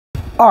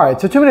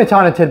Alright, so 2-minute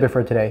Tanya tidbit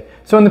for today.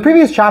 So in the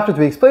previous chapters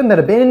we explained that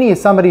a Beinoni is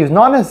somebody who's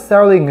not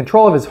necessarily in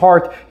control of his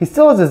heart. He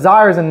still has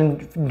desires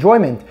and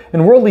enjoyment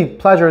and worldly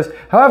pleasures.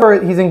 However,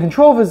 he's in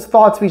control of his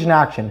thought, speech, and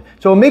action.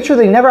 So make sure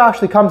that he never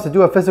actually comes to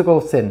do a physical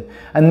sin.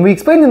 And we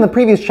explained in the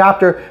previous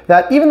chapter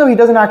that even though he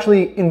doesn't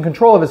actually in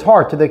control of his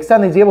heart to the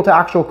extent that he's able to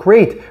actually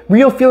create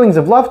real feelings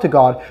of love to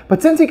God, but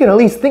since he can at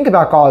least think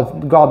about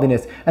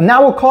godliness, and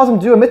that will cause him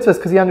to do a mitzvah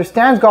because he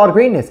understands God's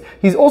greatness,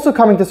 he's also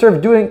coming to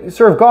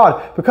serve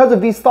God because of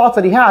these thoughts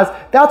that he has.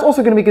 That's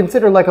also going to be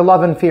considered like a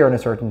love and fear in a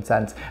certain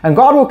sense. And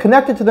God will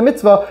connect it to the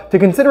mitzvah to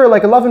consider it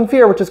like a love and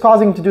fear, which is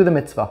causing him to do the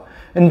mitzvah.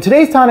 In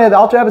today's Tanya, the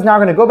Alter Rebbe is now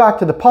going to go back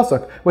to the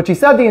pasuk, which he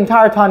said the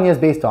entire Tanya is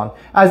based on.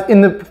 As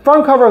in the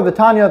front cover of the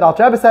Tanya, the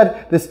Alter Rebbe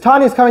said, this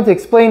Tanya is coming to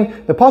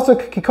explain the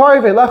pasuk, Kikari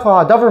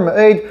ve'lecha hadavar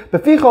me'ed,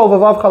 beficha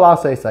uvavavcha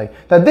la'asei,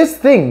 that this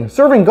thing,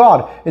 serving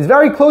God, is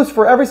very close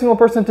for every single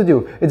person to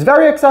do. It's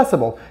very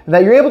accessible, and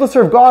that you're able to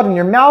serve God in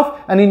your mouth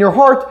and in your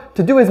heart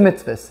to do his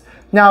mitzvahs.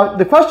 Now,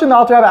 the question the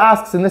Alter Rebbe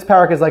asks in this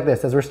parak is like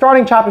this. As we're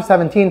starting chapter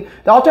 17,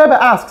 the Alter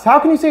Rebbe asks, how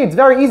can you say it's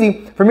very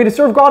easy for me to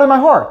serve God in my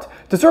heart?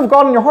 To serve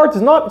God in your heart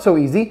is not so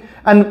easy,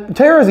 and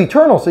Torah is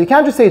eternal, so you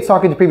can't just say it's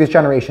talking to previous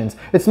generations.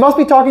 It must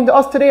be talking to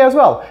us today as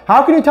well.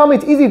 How can you tell me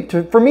it's easy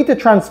for me to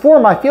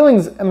transform my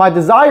feelings and my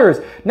desires?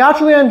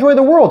 Naturally, I enjoy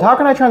the world. How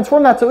can I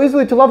transform that so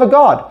easily to love a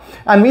God?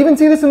 And we even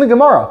see this in the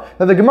Gemara.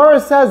 That the Gemara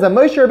says that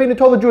Moshe Rabbeinu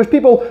told the Jewish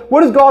people,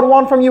 what does God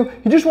want from you?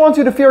 He just wants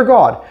you to fear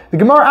God. The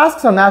Gemara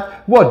asks on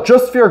that, what,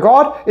 just fear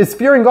God? Is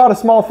fearing God a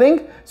small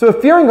thing? So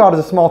if fearing God is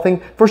a small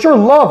thing, for sure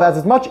love, as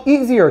it's much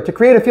easier to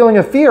create a feeling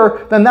of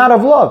fear than that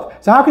of love.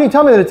 So how can you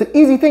tell me that it's an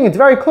easy thing? It's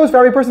very close for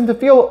every person to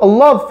feel a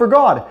love for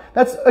God.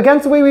 That's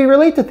against the way we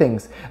relate to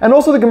things. And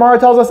also the Gemara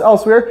tells us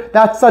elsewhere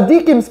that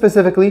tzaddikim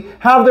specifically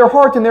have their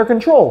heart in their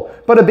control.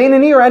 But a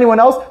Beinoni or anyone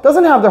else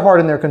doesn't have their heart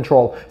in their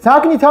control. So how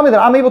can you tell me that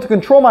I'm able to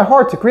control my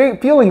heart to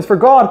create feelings for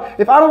God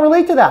if I don't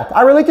relate to that?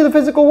 I relate to the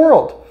physical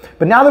world.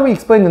 But now that we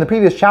explained in the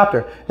previous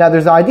chapter that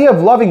there's the idea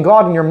of loving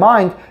God in your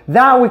mind,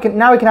 now we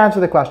can answer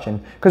the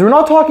question. Because we're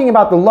not talking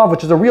about the love,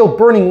 which is a real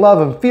burning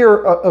love and fear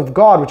of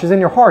God, which is in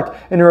your heart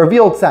in a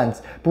revealed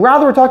sense. But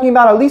rather we're talking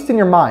about at least in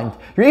your mind.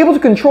 You're able to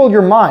control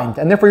your mind,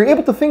 and therefore you're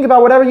able to think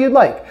about whatever you'd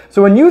like.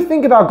 So when you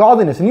think about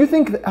godliness, and you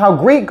think how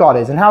great God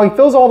is, and how he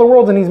fills all the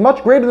worlds, and he's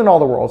much greater than all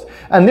the worlds,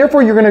 and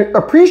therefore you're going to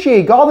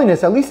appreciate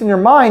godliness, at least in your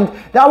mind,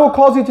 that will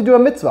cause you to do a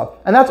mitzvah.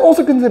 And that's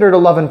also considered a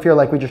love and fear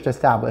like we just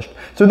established.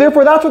 So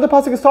therefore that's what the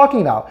pasuk is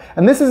talking about.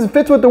 And this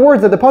fits with the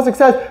words that the pasuk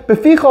says,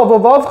 Beficha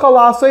v'vavcha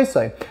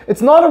la'asei.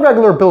 It's not a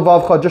regular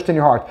bilvavcha just in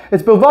your heart.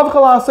 It's bilvavcha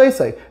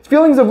la'asei. It's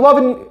feelings of love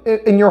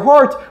in your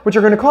heart which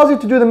are going to cause you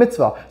to do the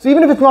mitzvah. So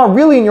even if it's not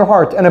really in your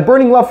heart and a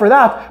burning love for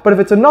that, but if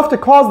it's enough to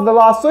cause the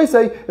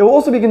la'asei, it will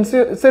also be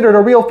considered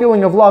a real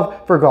feeling of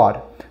love for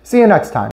God. See you next time.